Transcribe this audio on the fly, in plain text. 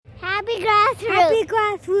Happy grassroots. Happy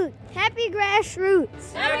grassroots. Happy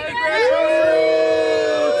grassroots. Happy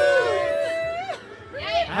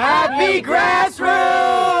grassroots. Happy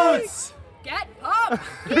grassroots. Get pumped.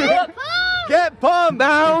 Get pumped.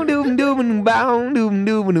 Bound doom doom bound doom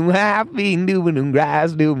doom happy doom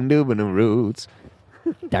grass doom roots.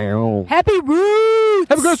 Down. Happy roots.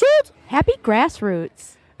 Happy grassroots. Happy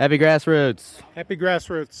grassroots. Happy grassroots. Happy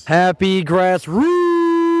grassroots. Happy grassroots.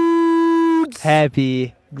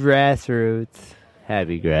 Happy grassroots.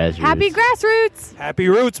 Happy grassroots. Happy grassroots. Happy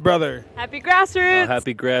roots, brother. Happy grassroots.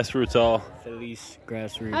 Happy grassroots all. Feliz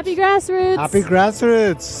grassroots. Happy grassroots. Happy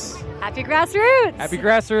grassroots. Happy grassroots. Happy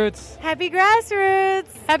grassroots. Happy grassroots.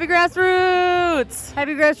 Happy grassroots.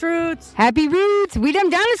 Happy grassroots. Happy roots. We them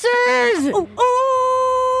dinosaurs. Ooh,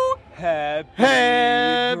 ooh.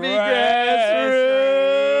 Happy grassroots.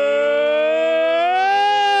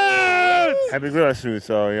 Happy grassroots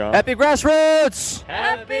all, y'all. Happy grassroots.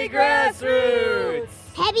 Happy grassroots.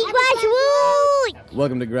 Happy grassroots.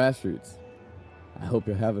 Welcome to Grassroots. I hope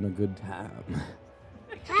you're having a good time.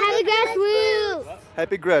 Happy grassroots.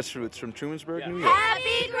 Happy grassroots from Trumansburg, New York.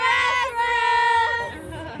 Happy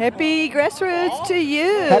grassroots. Happy grassroots to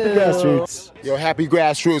you. Happy grassroots. Yo, happy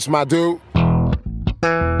grassroots, my dude.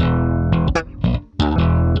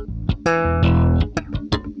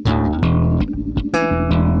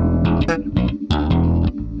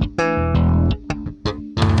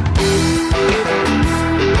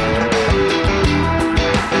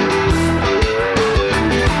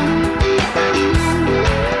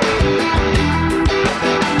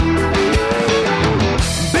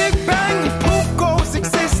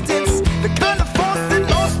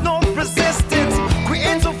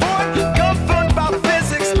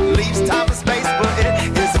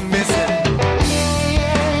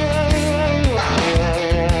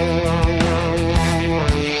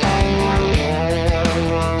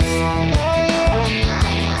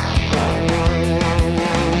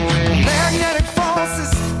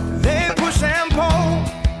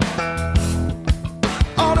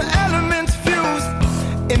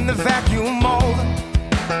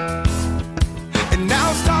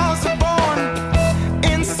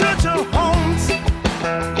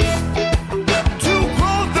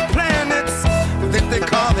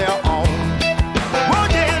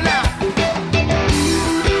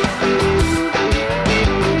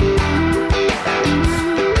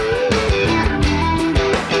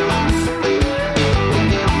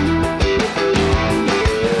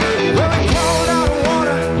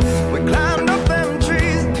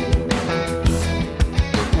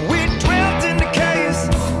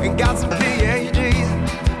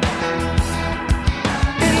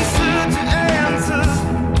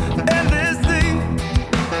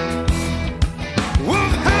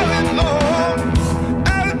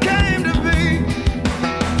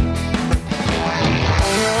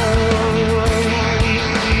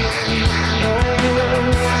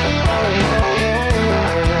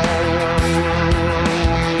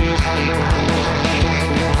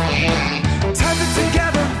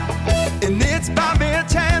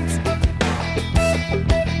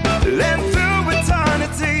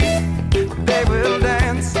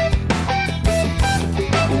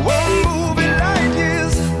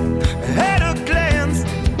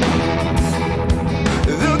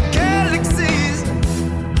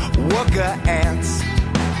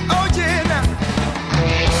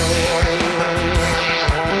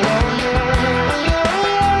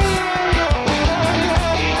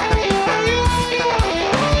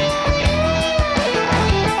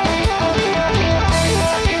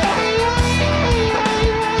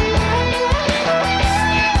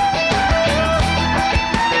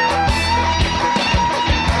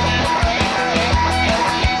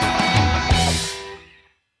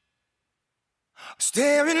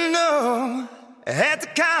 Staring up at the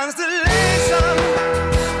constellation,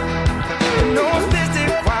 no mystic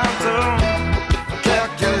quantum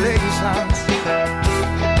calculations,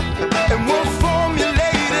 and we're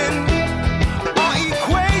formulating our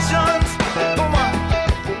equations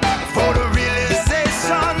for the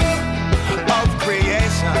realization of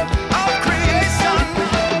creation.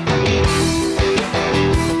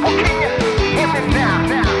 Hear me now.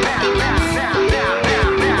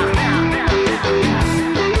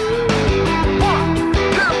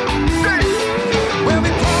 Well, we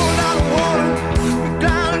poured out water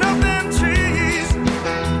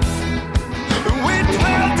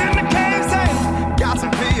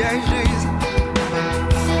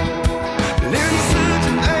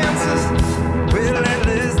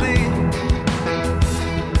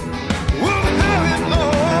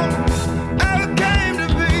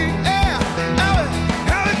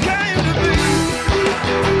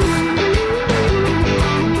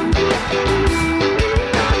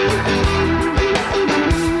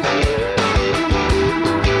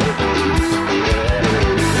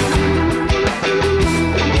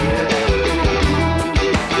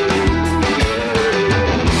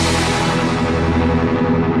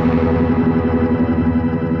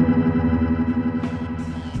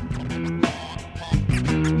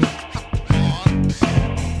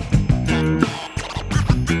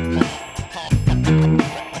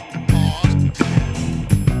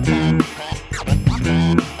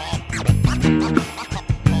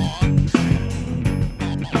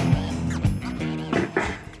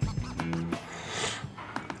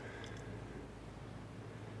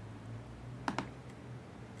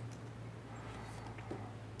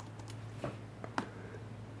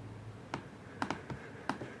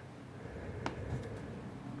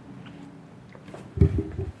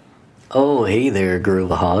Oh, hey there,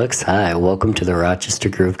 Grooveaholics. Hi, welcome to the Rochester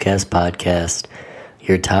Groovecast podcast,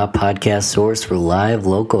 your top podcast source for live,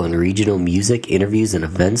 local, and regional music, interviews, and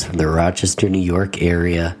events from the Rochester, New York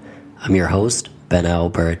area. I'm your host, Ben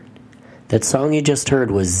Albert. That song you just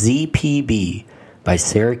heard was ZPB by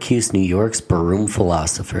Syracuse, New York's Baroom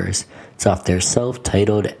Philosophers. It's off their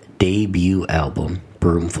self-titled debut album,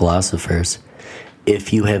 Baroom Philosophers.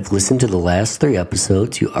 If you have listened to the last 3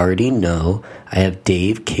 episodes, you already know I have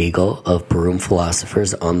Dave Cagle of Baroom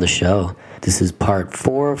Philosophers on the show. This is part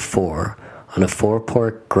 4 of 4 on a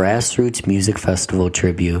 4-part Grassroots Music Festival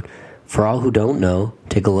tribute. For all who don't know,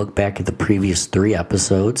 take a look back at the previous 3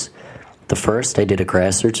 episodes. The first, I did a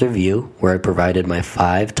Grassroots review where I provided my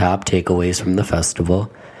 5 top takeaways from the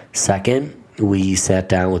festival. Second, we sat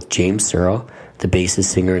down with James Searle, the bassist,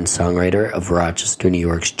 singer, and songwriter of Rochester, New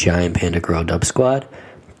York's Giant Panda Girl Dub Squad.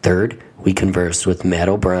 Third, we conversed with Matt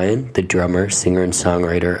O'Brien, the drummer, singer, and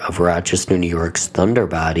songwriter of Rochester, New York's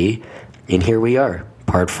Thunderbody. And here we are,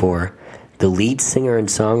 part 4. The lead singer and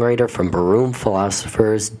songwriter from Baroom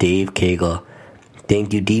Philosophers, Dave Cagle.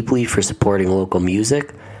 Thank you deeply for supporting local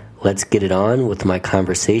music. Let's get it on with my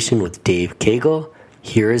conversation with Dave Cagle.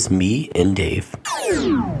 Here is me and Dave.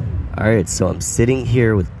 All right, so I'm sitting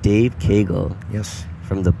here with Dave Cagle. Yes.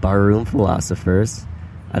 From the Baroom Philosophers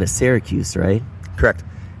out of Syracuse, right? Correct.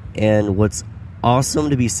 And what's awesome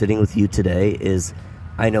to be sitting with you today is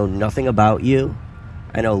I know nothing about you.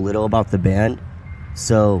 I know little about the band.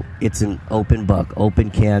 So it's an open book, open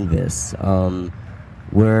canvas.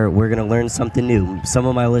 We're going to learn something new. Some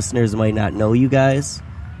of my listeners might not know you guys,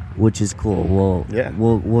 which is cool.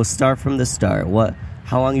 We'll start from the start.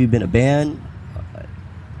 How long have you been a band?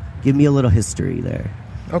 Give me a little history there.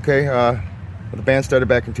 Okay, the band started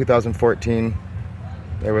back in 2014.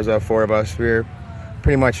 There was 4 of us. We were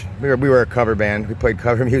pretty much we were a cover band. We played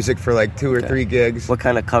cover music for like 2 or 3 gigs. What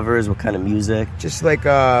kind of covers? What kind of music? Just like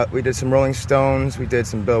we did some Rolling Stones. We did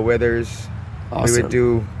some Bill Withers. Awesome. We would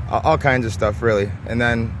do all kinds of stuff, really. And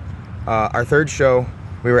then our third show,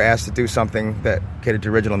 we were asked to do something that catered to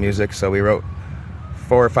original music. So we wrote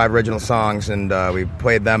 4 or 5 original songs, and we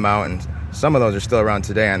played them out. And some of those are still around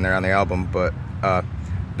today, and they're on the album. But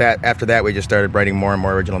after that, we just started writing more and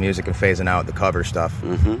more original music and phasing out the cover stuff.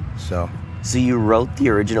 Mm-hmm. So you wrote the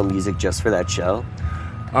original music just for that show?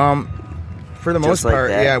 For the most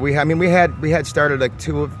part, yeah. We had started like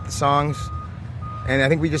 2 of the songs, and I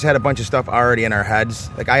think we just had a bunch of stuff already in our heads.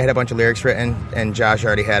 Like I had a bunch of lyrics written, and Josh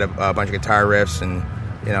already had a bunch of guitar riffs, and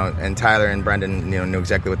and Tyler and Brendan knew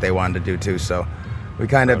exactly what they wanted to do too. So we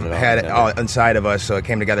kind of had it all inside of us, so it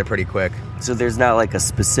came together pretty quick. So there's not like a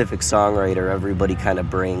specific songwriter. Everybody kind of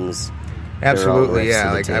brings. Absolutely,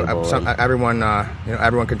 yeah. Like everyone,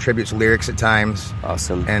 everyone contributes lyrics at times.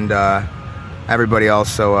 Awesome. And everybody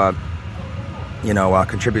also,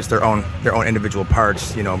 contributes their own individual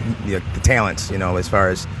parts. The talents. As far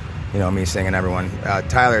as me singing, everyone.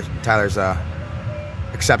 Tyler's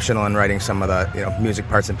exceptional in writing some of the music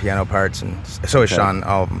parts and piano parts, and so is Sean.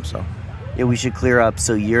 All of them. So. Yeah, we should clear up.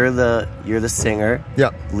 So you're the singer.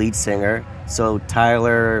 Yep. Lead singer. So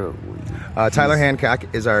Tyler. Tyler Hancock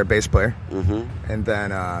is our bass player. Mm-hmm. And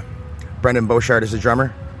then Brendan Beauchard is the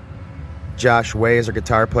drummer. Josh Way is our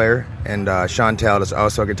guitar player. And Sean Talbot is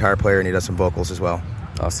also a guitar player, and he does some vocals as well.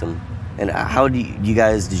 Awesome. And how did you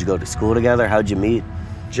go to school together? How'd you meet?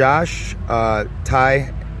 Josh,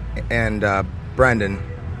 Ty, and Brendan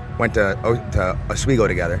went to Oswego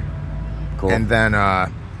together. Cool. And then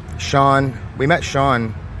Sean, we met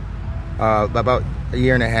Sean about a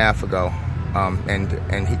year and a half ago.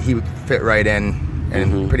 And he would fit right in,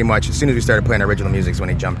 and pretty much as soon as we started playing original music is when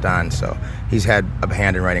he jumped on. So he's had a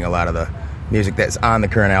hand in writing a lot of the music that's on the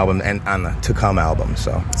current album and on the to come album.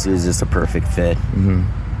 So he's just a perfect fit.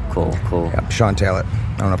 Mm-hmm. Cool. Yeah, Sean Talbot.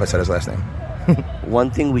 I don't know if I said his last name.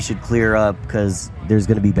 One thing we should clear up, because there's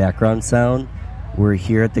going to be background sound. We're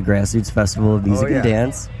here at the Grassroots Festival of Music and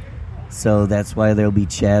Dance. So that's why there'll be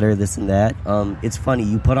chatter, this and that. It's funny,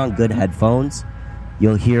 you put on good headphones,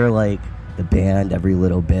 you'll hear like the band every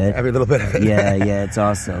little bit. Every little bit of it. Yeah, it's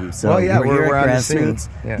awesome. So we're here at Grassroots.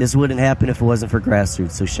 Yeah. This wouldn't happen if it wasn't for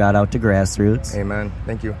Grassroots. So shout out to Grassroots. Amen.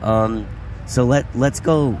 Thank you. So let's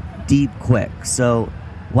go deep quick. So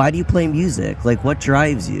why do you play music? Like, what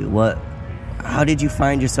drives you? how did you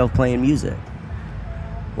find yourself playing music?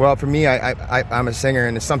 Well, for me, I'm a singer,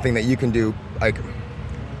 and it's something that you can do like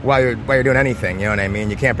while you're doing anything. You know what I mean?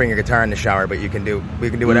 You can't bring your guitar in the shower, but we can do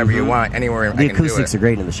whatever you want anywhere. The acoustics are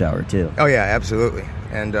great in the shower too. Oh yeah, absolutely,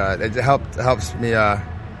 and it helps me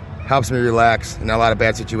relax in a lot of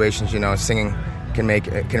bad situations. You know, singing can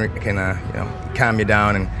calm you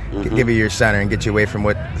down and give you your center and get you away from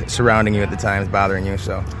what surrounding you at the time is bothering you.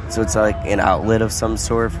 So it's like an outlet of some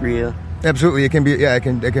sort for you. Absolutely, it can be. Yeah, it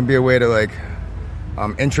can be a way to like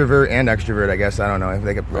introvert and extrovert. I guess I don't know.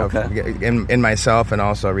 Like in myself and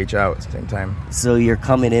also reach out at the same time. So you're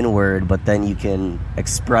coming inward, but then you can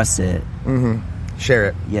express it. Mm-hmm. Share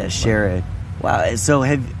it. Yeah, share it. Wow. So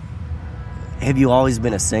have you always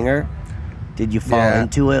been a singer? Did you fall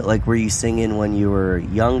into it? Like, were you singing when you were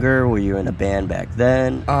younger? Were you in a band back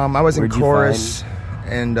then? I was in chorus,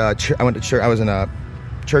 and I went to church. I was in a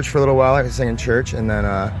church for a little while. I was singing church, and then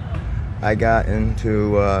I got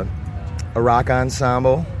into a rock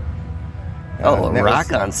ensemble.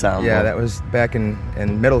 Rock ensemble. Yeah, that was back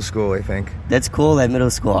in middle school, I think. That's cool that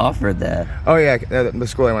middle school offered that. Oh, yeah. The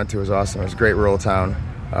school I went to was awesome. It was a great rural town,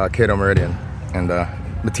 Cato Meridian. And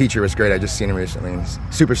the teacher was great. I just seen him recently. And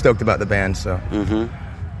super stoked about the band. So,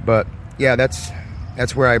 But, yeah, that's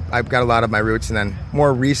where I've got a lot of my roots. And then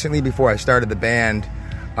more recently, before I started the band,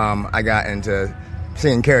 I got into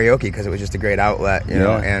singing karaoke because it was just a great outlet, you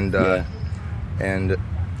know. And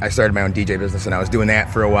I started my own DJ business, and I was doing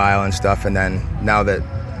that for a while and stuff. And then now that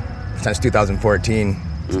since 2014,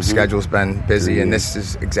 the schedule's been busy, and this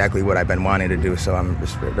is exactly what I've been wanting to do. So I'm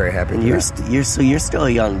just very happy. And you're still a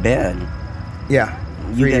young band. Yeah,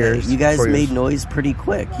 3 years. You guys 4 made years. noise pretty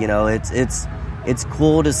quick. You know, it's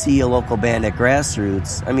cool to see a local band at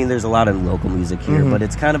Grassroots. I mean, there's a lot of local music here, but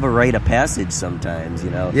it's kind of a rite of passage sometimes. You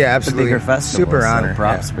know. Yeah, absolutely. It's a bigger festival. Super honor. So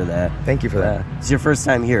props for that. Thank you for that. It's your first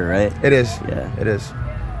time here, right? It is. Yeah, it is.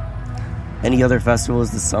 Any other festivals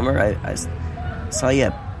this summer? I saw you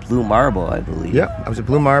at Blue Marble, I believe. Yep, I was at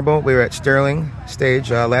Blue Marble. We were at Sterling Stage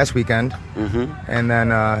last weekend. And then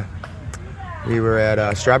we were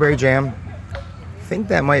at Strawberry Jam. I think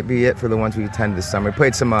that might be it for the ones we attended this summer. We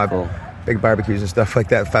played some big barbecues and stuff like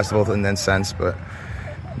that, festivals in that sense. But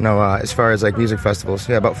no, as far as like music festivals,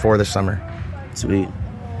 yeah, about 4 this summer. Sweet.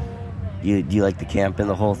 Do you like to camp in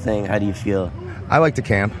the whole thing? How do you feel? I like to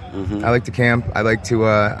camp. I like to camp. I like to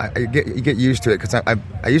you get used to it because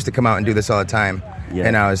I used to come out and do this all the time,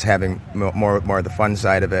 and I was having more of the fun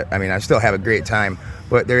side of it. I mean, I still have a great time,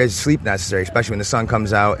 but there is sleep necessary, especially when the sun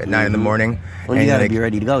comes out at 9 in the morning. Well, you got to be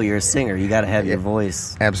ready to go. You're a singer. You got to have your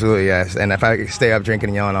voice. Absolutely, yes. And if I stay up drinking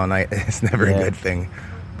and yelling all night, it's never a good thing.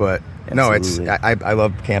 But no, I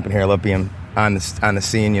love camping here. I love being on the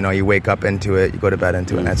scene. You know, you wake up into it, you go to bed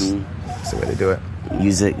into it. And that's the way to do it.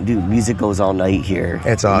 Music goes all night here.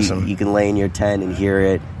 It's awesome. You can lay in your tent and hear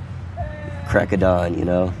it crack of dawn, you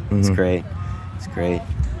know? It's great. It's great.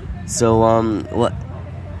 So,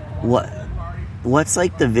 what's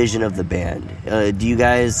like the vision of the band? Do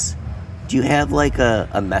you have like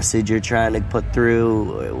a message you're trying to put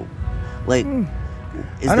through? Like,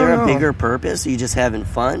 is there a bigger purpose? Are you just having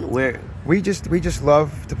fun? We just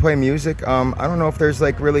love to play music. I don't know if there's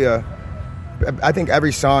like really I think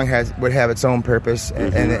every song would have its own purpose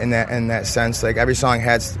in that sense. Like every song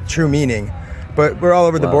has true meaning, but we're all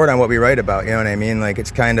over the board on what we write about. You know what I mean? Like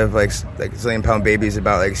it's kind of like Zillion Pound Babies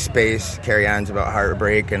about like space, Carry On's about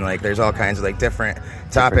heartbreak, and like there's all kinds of like different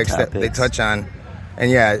topics that they touch on.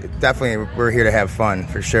 And yeah, definitely we're here to have fun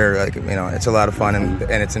for sure. Like, you know, it's a lot of fun and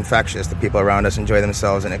it's infectious. The people around us enjoy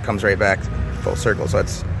themselves, and it comes right back full circle. So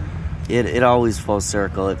it always full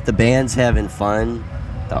circle. If the band's having fun,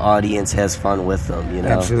 the audience has fun with them, you know?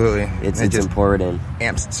 Absolutely. It's important.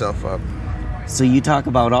 Amps itself up. So you talk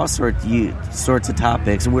about all sorts of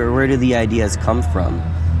topics. Where do the ideas come from?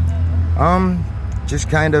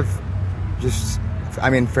 I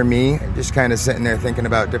mean, for me, just kind of sitting there thinking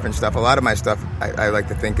about different stuff. A lot of my stuff I like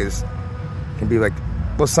to think can be like,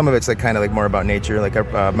 well, some of it's like kind of like more about nature. Like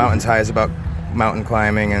Mountains High is about mountain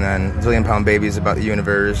climbing, and then Zillion Pound Baby is about the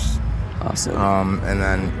universe. Awesome. And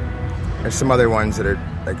then there's some other ones that are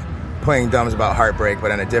like Playing Dumb's about heartbreak,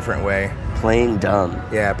 but in a different way. Playing Dumb.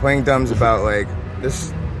 Yeah, Playing Dumb's about like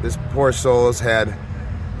this poor soul's had,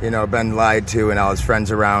 you know, been lied to, and all his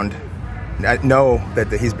friends around know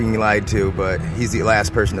that he's being lied to, but he's the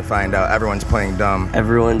last person to find out. Everyone's playing dumb.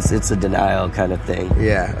 It's a denial kind of thing.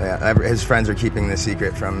 Yeah. His friends are keeping the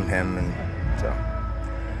secret from him, and so.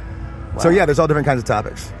 Wow. So yeah, there's all different kinds of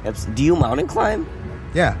topics. Do you mountain climb?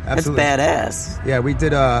 Yeah, absolutely. That's badass. Yeah, we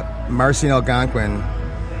did Marcin Algonquin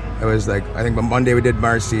It was like, I think Monday we did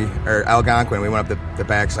Marcy, or Algonquin. We went up the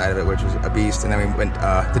backside of it, which was a beast. And then we went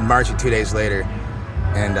did Marcy 2 days later.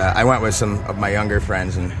 And I went with some of my younger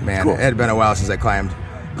friends. And, man, Cool. it had been a while since I climbed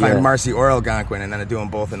Marcy or Algonquin. And then to do them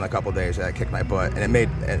both in a couple days, that kicked my butt. And it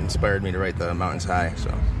inspired me to write the Mountains High.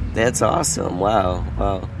 So That's awesome.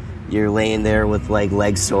 Wow. You're laying there with, like,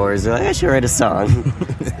 leg sores. You're like, I should write a song.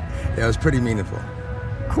 yeah, it was pretty meaningful.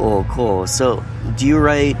 Cool. So, do you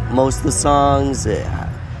write most of the songs?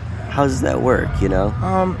 How does that work, you know?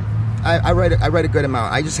 I write a good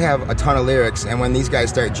amount. I just have a ton of lyrics, and when these guys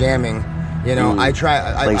start jamming, you know, I try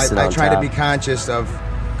to be conscious of,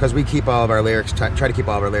 because we keep all of our lyrics, try to keep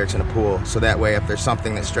all of our lyrics in a pool, so that way if there's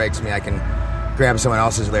something that strikes me, I can grab someone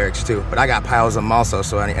else's lyrics too. But I got piles of them also,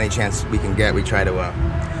 so any chance we can get, we try to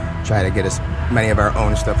get as many of our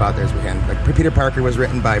own stuff out there as we can. Like Peter Parker was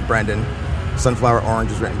written by Brendan. Sunflower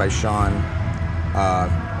Orange was written by Sean.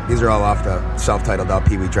 These are all off the self-titled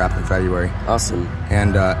LP we dropped in February. Awesome.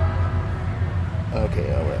 And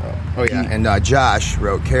and Josh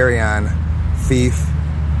wrote Carry On, Thief,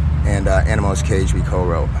 and Animals Cage we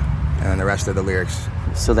co-wrote, and then the rest of the lyrics.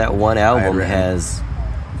 So that one album has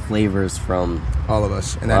flavors from all of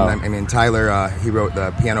us. And then Tyler, he wrote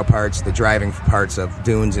the piano parts, the driving parts of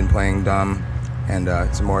Dunes and Playing Dumb, and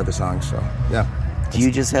some more of the songs. So yeah. Do you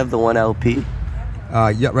just have the one LP?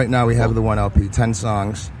 Right now we have the one LP, 10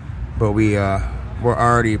 songs, but we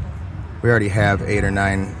already have 8 or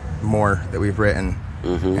 9 more that we've written,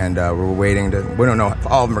 and we're waiting to. We don't know if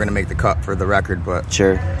all of them are going to make the cut for the record, but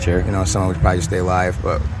sure. You know, some would probably stay live,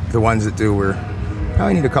 but the ones that do, we're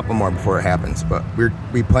probably need a couple more before it happens. But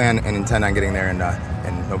we plan and intend on getting there in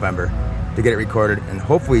November to get it recorded and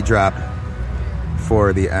hopefully drop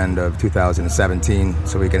for the end of 2017,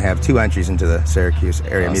 so we can have 2 entries into the Syracuse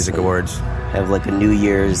Area Music Awards. Have like a New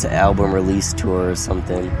Year's album release tour or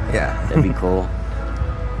something. Yeah. That'd be cool.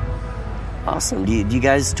 Awesome. Do you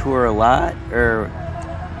guys tour a lot, or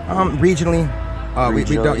regionally? We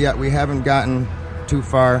don't yet. We haven't gotten too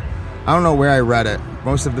far. I don't know where I read it.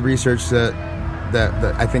 Most of the research that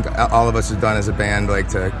I think all of us have done as a band, like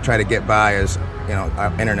to try to get by, is, you know,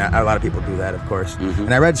 internet. A lot of people do that, of course.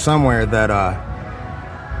 And I read somewhere that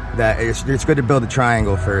it's good to build a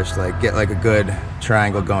triangle first, like get like a good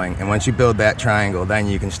triangle going, and once you build that triangle, then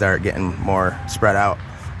you can start getting more spread out.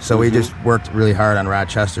 So we just worked really hard on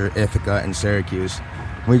Rochester, Ithaca, and Syracuse.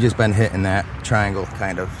 We've just been hitting that triangle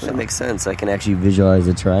kind of. So. That makes sense. I can actually visualize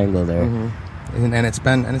a triangle there. And it's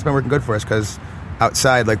been working good for us, because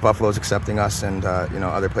outside, like, Buffalo's accepting us, and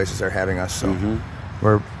other places are having us. So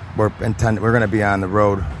we're going to be on the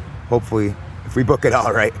road, hopefully, if we book it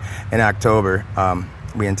all right, in October.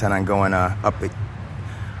 We intend on going up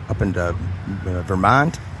into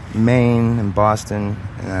Vermont, Maine, and Boston,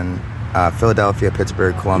 and then Philadelphia,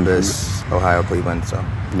 Pittsburgh, Columbus, Ohio, Cleveland. So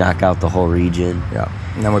knock out the whole region. Yeah,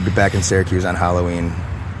 and then we'll be back in Syracuse on Halloween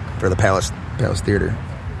for the Palace Theater.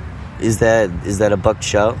 Is that a booked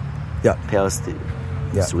show? Yeah, Palace Theater.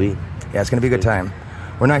 Yeah, sweet. Yeah, it's gonna be a good time.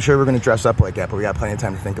 We're not sure we're going to dress up like that, but we got plenty of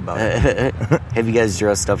time to think about it. Have you guys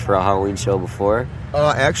dressed up for a Halloween show before?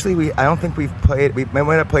 Actually, I don't think we've played. We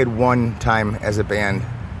might have played one time as a band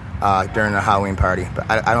during a Halloween party, but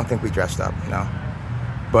I don't think we dressed up, no.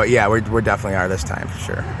 But yeah, we're definitely are this time, for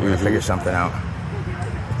sure. We're going to figure something out.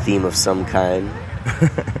 A theme of some kind.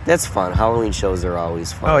 That's fun. Halloween shows are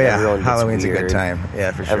always fun. Oh, yeah. Everyone Halloween's weird. a good time.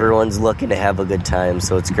 Yeah, for sure. Everyone's looking to have a good time,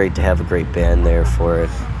 so it's great to have a great band there for it.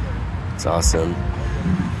 It's awesome.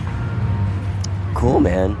 Cool,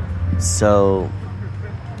 man. So,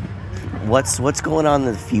 what's going on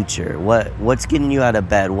in the future? What's getting you out of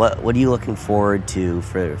bed? What are you looking forward to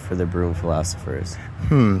for the Broom Philosophers?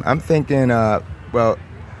 I'm thinking,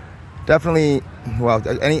 definitely. Well,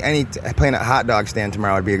 any playing at a hot dog stand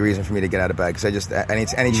tomorrow would be a reason for me to get out of bed, because I just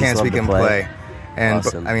any chance we can play. And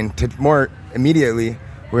awesome. I mean, more immediately,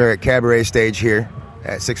 we're at Cabaret Stage here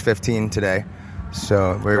at 6:15 today,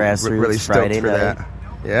 so we're really stoked Friday for night. that.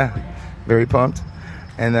 Yeah, very pumped.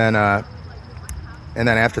 And then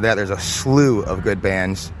after that, there's a slew of good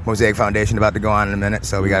bands. Mosaic Foundation about to go on in a minute,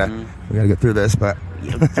 so we gotta get through this. But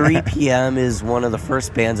 3 p.m. is one of the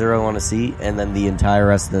first bands I really want to see, and then the entire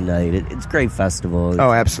rest of the night. It's a great festival.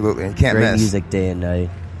 Oh, absolutely, you can't great miss. Music day and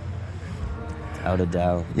night, without a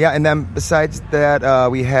doubt. Yeah, and then besides that,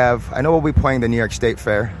 I know we'll be playing the New York State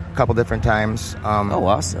Fair a couple different times. Oh,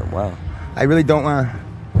 awesome! Wow. I really don't want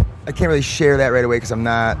to. I can't really share that right away, because I'm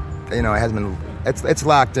not. It hasn't been. It's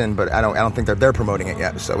locked in, but I don't think they're promoting it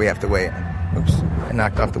yet, so we have to wait. Oops, I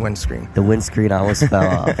knocked off the windscreen. The windscreen almost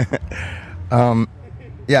fell off.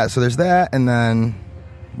 Yeah, so there's that, and then,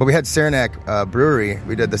 but we had Saranac Brewery.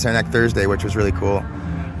 We did the Saranac Thursday, which was really cool.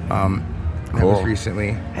 That was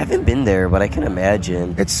recently. I haven't been there, but I can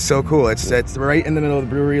imagine. It's so cool. It's right in the middle of the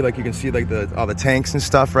brewery. Like you can see like all the tanks and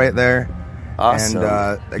stuff right there. Awesome.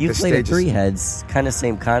 And like you the played at stages. Three Heads, kind of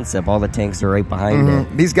same concept. All the tanks are right behind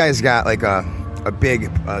it. These guys got like a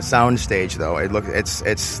big sound stage though.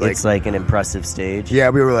 It's like an impressive stage. Yeah,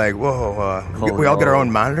 we were like, whoa, we all get our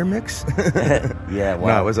own monitor mix. Yeah, wow.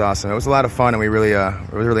 No, it was awesome. It was a lot of fun, and we really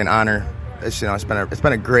it was really an honor. It's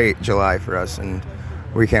been a great July for us, and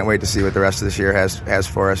we can't wait to see what the rest of this year has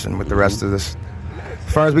for us, and with the rest of this,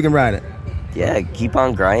 as far as we can ride it. Yeah, keep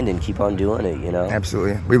on grinding, keep on doing it, you know?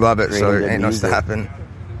 Absolutely. We love it, so there ain't no stopping.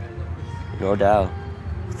 No doubt.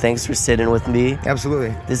 Thanks for sitting with me.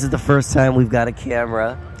 Absolutely. This is the first time we've got a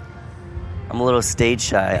camera. I'm a little stage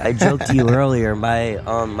shy. I joked to you earlier,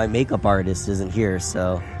 my makeup artist isn't here,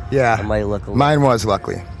 so yeah, I might look a little... Mine was,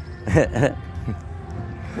 luckily.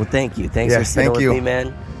 Well, thank you. Thanks for sitting with me,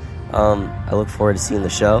 man. I look forward to seeing the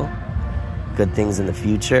show. Good things in the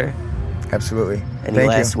future. Absolutely. Any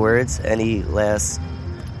last words? Any last...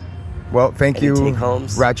 Well, thank you,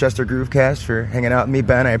 take-homes? Rochester Groovecast, for hanging out with me,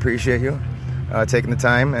 Ben. I appreciate you taking the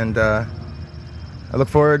time, and I look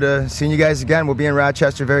forward to seeing you guys again. We'll be in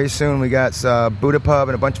Rochester very soon. We got Buddha Pub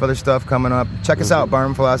and a bunch of other stuff coming up. Check us out,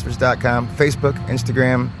 barroomphilosophers.com, Facebook,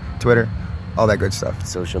 Instagram, Twitter, all that good stuff.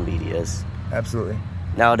 Social medias. Absolutely.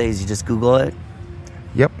 Nowadays, you just Google it?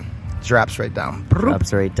 Yep. Drops right down.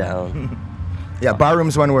 Drops right down. Yeah,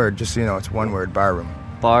 barroom's one word, just so you know. It's one word, barroom.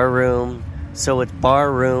 Barroom. So it's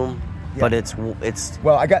barroom, but it's...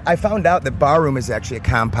 Well, I found out that barroom is actually a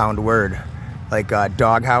compound word, like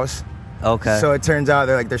doghouse. Okay. So it turns out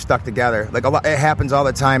they're stuck together. Like it happens all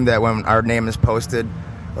the time that when our name is posted,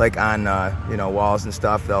 like on walls and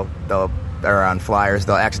stuff, they'll or on flyers,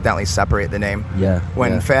 they'll accidentally separate the name. Yeah.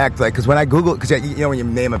 When in fact, like, because when I Google, because when you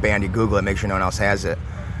name a band, you Google it, make sure no one else has it.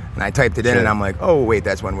 And I typed it in, and I'm like, oh wait,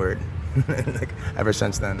 that's one word. Like, ever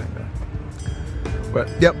since then. But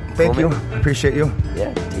yep, thank you. I appreciate you.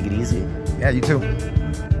 Yeah, take it easy. Yeah, you too.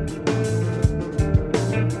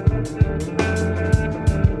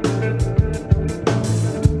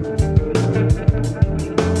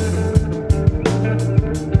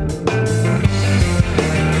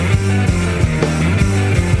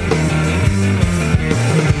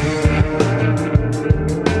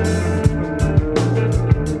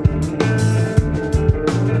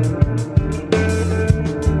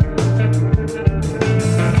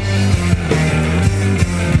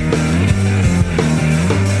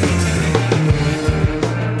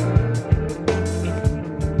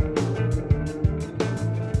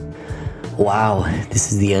 Wow,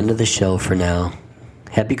 this is the end of the show for now.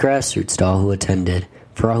 Happy Grassroots to all who attended.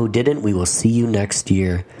 For all who didn't, we will see you next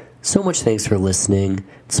year. So much thanks for listening.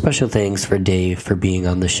 Special thanks for Dave for being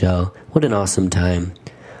on the show. What an awesome time.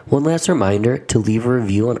 One last reminder to leave a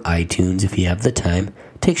review on iTunes if you have the time.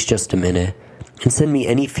 It takes just a minute. And send me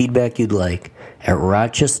any feedback you'd like at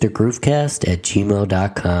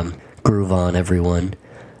rochestergroovecast@gmail.com. Groove on, everyone.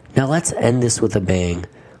 Now let's end this with a bang.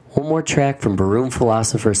 One more track from Baroom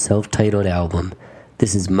Philosopher's self-titled album.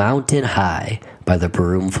 This is Mountain High by the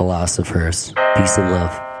Baroom Philosophers. Peace and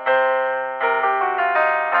love.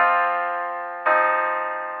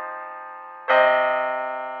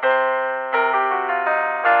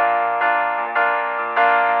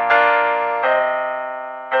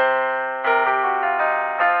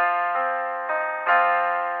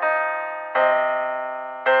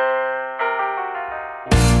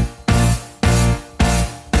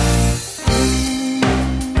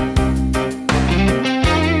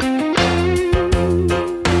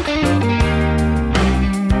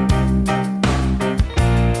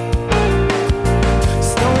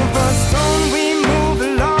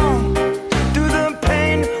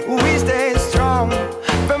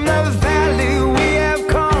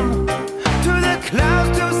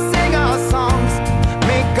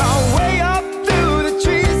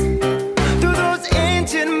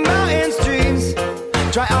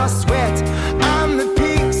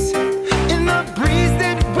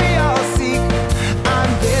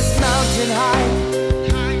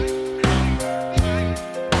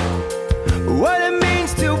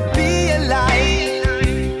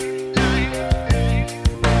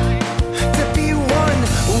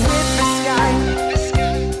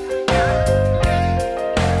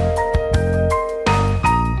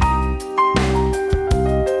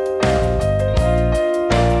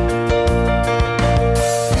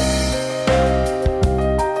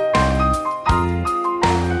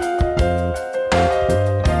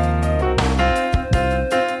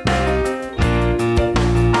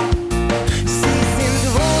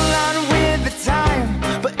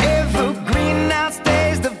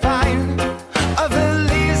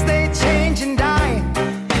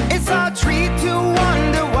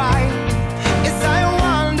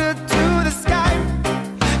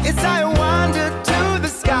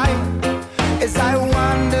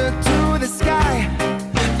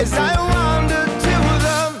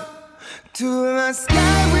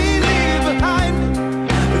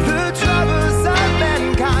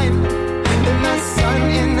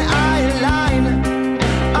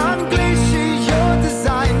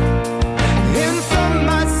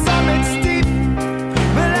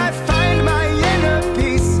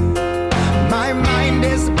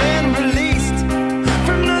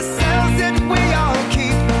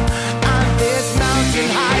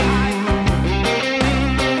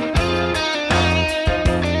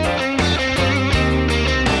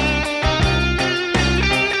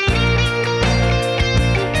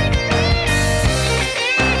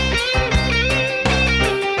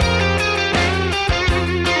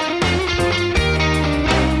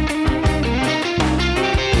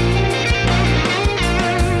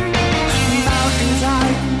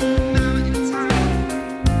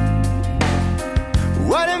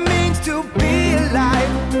 what it means to be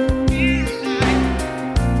alive.